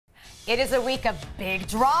It is a week of big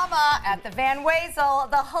drama at the Van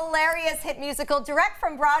Wezel. The hilarious hit musical direct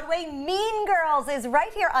from Broadway, Mean Girls, is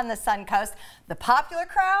right here on the Sun Coast. The popular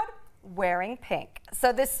crowd wearing pink.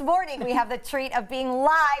 So this morning we have the treat of being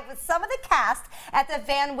live with some of the cast at the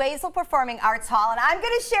Van Wezel Performing Arts Hall. And I'm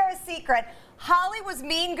going to share a secret. Holly was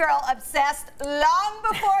Mean Girl obsessed long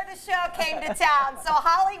before the show came to town. So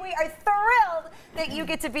Holly, we are thrilled that you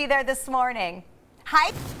get to be there this morning.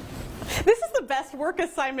 Hi. This is the best work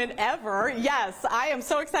assignment ever. Yes, I am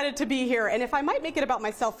so excited to be here. And if I might make it about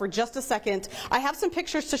myself for just a second, I have some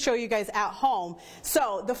pictures to show you guys at home.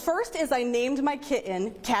 So the first is I named my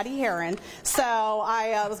kitten Caddy Heron. So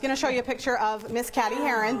I was going to show you a picture of Miss Caddy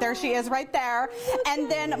Heron. There she is right there.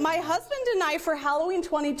 And then my husband and I, for Halloween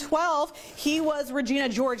 2012, he was Regina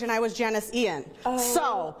George and I was Janice Ian.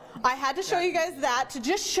 So I had to show you guys that to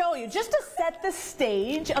just show you, just to set the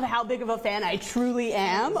stage of how big of a fan I truly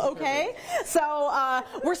am, okay? So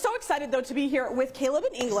we're so excited, though, to be here with Caleb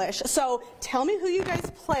and English. So tell me who you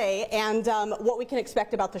guys play and what we can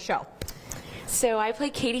expect about the show. So I play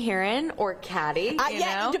Katie Heron, or Caddy,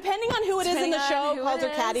 yeah, depending on who it is in the show, calls her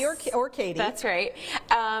Caddy or Katie. That's right.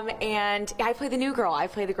 And I play the new girl. I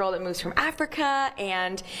play the girl that moves from Africa,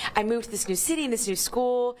 and I moved to this new city and this new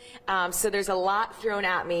school. So there's a lot thrown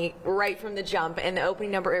at me right from the jump. And the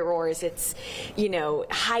opening number, It Roars, it's, you know,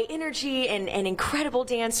 high energy and incredible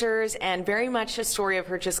dancers, and very much a story of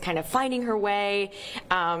her just kind of finding her way.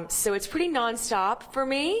 So it's pretty nonstop for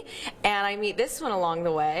me, and I meet this one along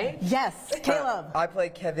the way. Yes. I play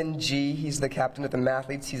Kevin G. He's the captain of the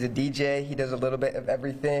Mathletes. He's a DJ. He does a little bit of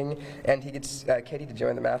everything, and he gets Katie to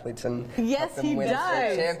join the Mathletes and help them win the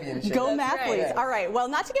championship. Go Mathletes! Right. All right. Well,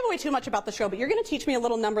 not to give away too much about the show, but you're going to teach me a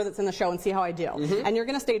little number that's in the show and see how I do. And you're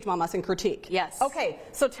going to stage mom us and critique. Yes. Okay.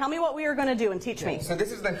 So tell me what we are going to do and teach me. So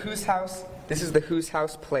this is the Who's House. This is the Who's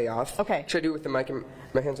House playoff. Okay. Should I do it with the mic and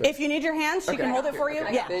my hands? If you need your hands, she can hold it for you.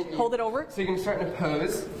 Okay. Yeah. Hold it over. So you can start in a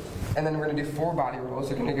pose, and then we're going to do 4 body rolls.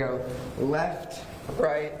 You're going to go left,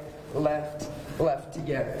 right, left, left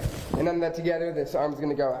together. And on that together, this arm's going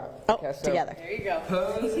to go out. Oh, okay, so together. There you go.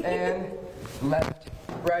 Pose and left,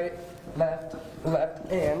 right, left,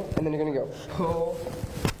 left, and then you're going to go pull,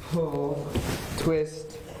 pull,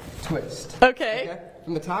 twist, twist. Okay.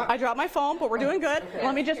 From the top? I dropped my phone, but we're doing good. Okay.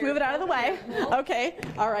 Let me just move it out of the way. Okay.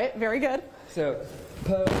 All right. Very good. So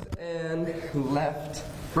pose and left,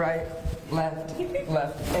 right, left,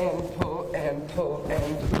 left, and pull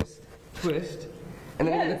and twist, twist. And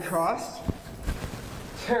then you're going to cross,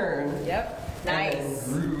 turn. Yep. Nice.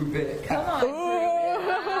 And groove it. Come on.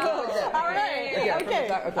 All right. Okay.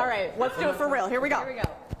 All right. Let's do it for real. Here we go. Here we go.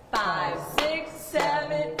 5, 6,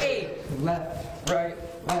 7, 8. Left, right,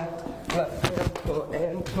 left, left,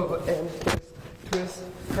 and pull and twist, twist,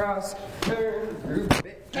 cross, turn, groove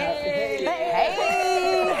it. Hey.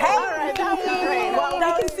 All right, that was great. Well,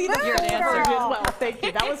 we can see the full version as well. Thank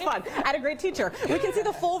you. That was fun. I had a great teacher. We can see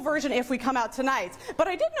the full version if we come out tonight. But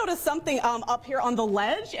I did notice something up here on the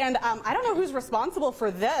ledge, and I don't know who's responsible for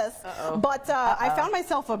this, but I found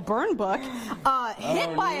myself a burn book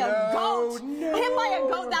hit by a goat. Hit by a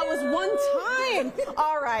goat. That was one time.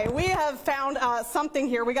 All right, we have found something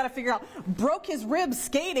here. We got to figure out. Broke his ribs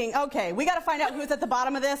skating. Okay, we got to find out who's at the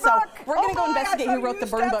bottom of this. So we're going to go investigate who wrote the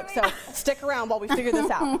burn book. So stick around while we figure this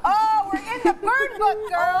out. Oh, we're in the burn book,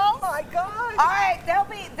 girls. Oh my God. All right, there'll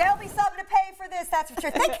be something to pay for this. That's for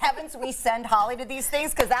sure. Thank heavens we send Holly to these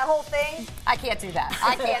things, because that whole thing, I can't do that.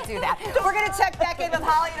 I can't do that. We're going to check back in with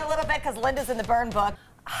Holly in a little bit because Linda's in the burn book.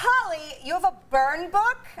 Holly, you have a burn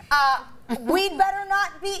book? We'd better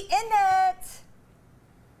not be in it.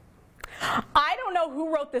 I don't know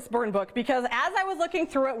who wrote this burn book, because as I was looking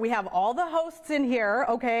through it, we have all the hosts in here,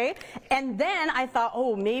 okay? And then I thought,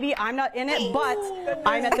 oh, maybe I'm not in it, but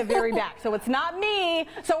I'm at the very back. So it's not me.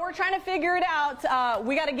 So we're trying to figure it out.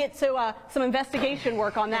 We got to get to some investigation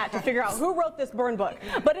work on that to figure out who wrote this burn book.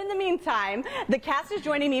 But in the meantime, the cast is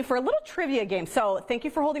joining me for a little trivia game. So thank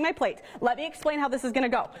you for holding my plate. Let me explain how this is going to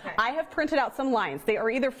go. Okay. I have printed out some lines. They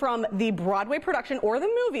are either from the Broadway production or the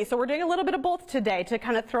movie. So we're doing a little bit of both today to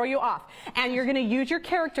kind of throw you off. And you're going to use your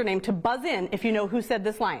character name to buzz in if you know who said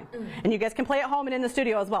this line. And you guys can play at home and in the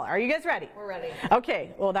studio as well. Are you guys ready? We're ready.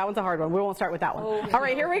 Okay. Well, that one's a hard one. We won't start with that one. All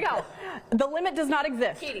right, here we go. The limit does not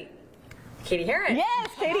exist. Katie Heron. Yes,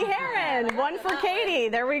 Katie Heron. One for Katie.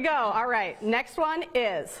 There we go. All right. Next one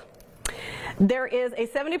is, there is a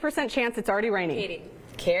 70% chance it's already raining.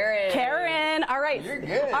 Karen. All right. You're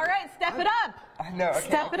good. All right. Step it up. No, okay.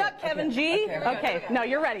 Step it up, Kevin G. Okay, no,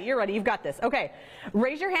 you're ready. You're ready. You've got this. Okay.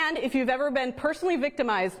 Raise your hand if you've ever been personally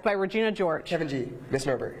victimized by Regina George. Kevin G. Miss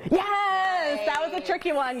Norbert. Yes, that was a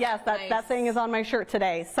tricky one. Yes, that saying is on my shirt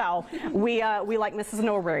today. So we like Mrs.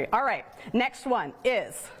 Norbury. All right, next one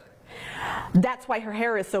is, that's why her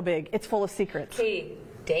hair is so big. It's full of secrets. Katie.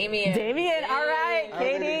 Damien. Damien, all right,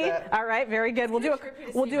 Katie. All right, very good. We'll do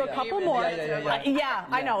a couple more. Yeah,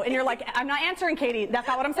 I know. And you're like, I'm not answering, Katie. That's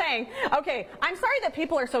not what I'm saying. Okay, I'm sorry that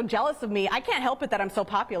people are so jealous of me. I can't help it that I'm so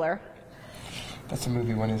popular. That's a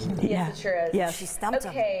movie one, isn't it? Yeah. Yes, it sure is. Yes. She stumped him.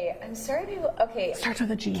 Okay, I'm sorry to. Okay. Starts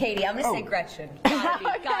with a G. Katie, I'm gonna say Gretchen. Gotta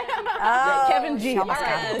be. Kevin G. All right.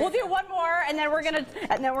 Yes. We'll do one more, and then we're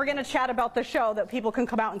gonna chat about the show that people can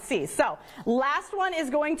come out and see. So, last one is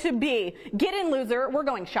going to be Get In, Loser. We're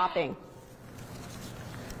going shopping.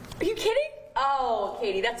 Are you kidding? Oh,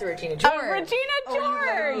 Katie, that's a Regina George. Regina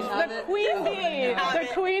George, the Queen Bee, the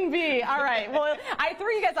Queen Bee. All right. Well, I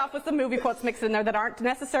threw you guys off with some movie quotes mixed in there that aren't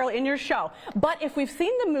necessarily in your show. But if we've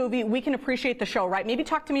seen the movie, we can appreciate the show, right? Maybe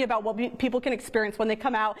talk to me about what people can experience when they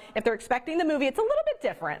come out. If they're expecting the movie, it's a little bit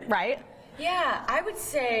different, right? Yeah, I would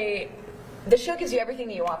say the show gives you everything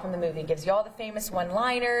that you want from the movie. It gives you all the famous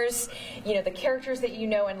one-liners, you know, the characters that you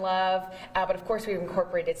know and love, but of course we've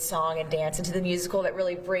incorporated song and dance into the musical that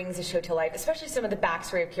really brings the show to life, especially some of the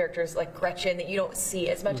backstory of characters like Gretchen that you don't see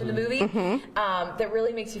as much in the movie, that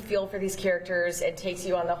really makes you feel for these characters and takes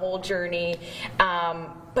you on the whole journey.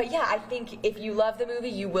 But yeah, I think if you love the movie,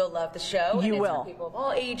 you will love the show. You and it's will. for people of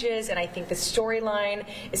all ages, and I think the storyline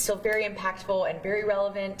is still very impactful and very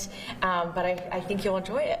relevant, but I think you'll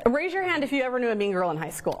enjoy it. Raise your hand if you ever knew a mean girl in high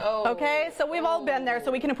school. Oh. Okay? So we've all been there, so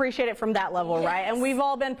we can appreciate it from that level, right? And we've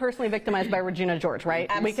all been personally victimized by Regina George, right?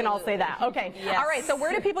 We can all say that. Okay. Yes. All right, so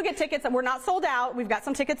where do people get tickets? We're not sold out. We've got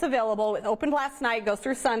some tickets available. It opened last night, goes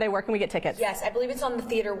through Sunday. Where can we get tickets? Yes, I believe it's on the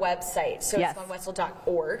theater website, so Yes. it's on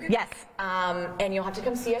wetzel.org. Yes. And you'll have to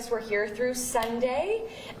come see us. We're here through Sunday,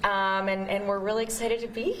 and we're really excited to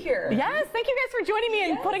be here. Yes, thank you guys for joining me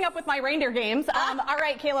and putting up with my reindeer games. All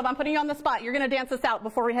right, Caleb, I'm putting you on the spot. You're going to dance us out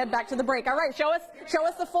before we head back to the break. All right, show us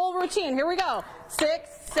the full routine. Here we go. 6,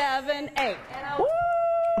 7, 8. Woo!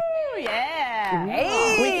 Yeah.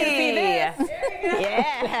 Hey. We can see this.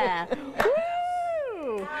 Yeah.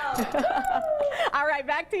 Woo! All right,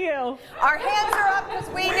 back to you. Our hands are up because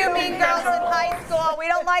we knew Mean Girls in high school. We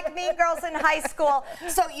don't like Mean Girls in high school.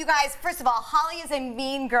 So you guys, first of all, Holly is a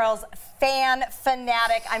Mean Girls fan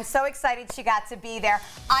fanatic. I'm so excited she got to be there.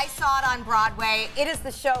 I saw it on Broadway. It is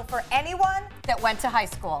the show for anyone that went to high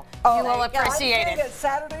school. You will appreciate it. It's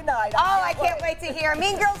Saturday night. Oh, I can't wait to hear.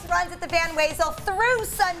 Mean Girls runs at the Van Wezel through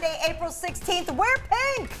Sunday, April 16th. Wear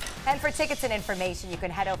pink. And for tickets and information, you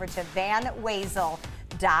can head over to vanwezel.org.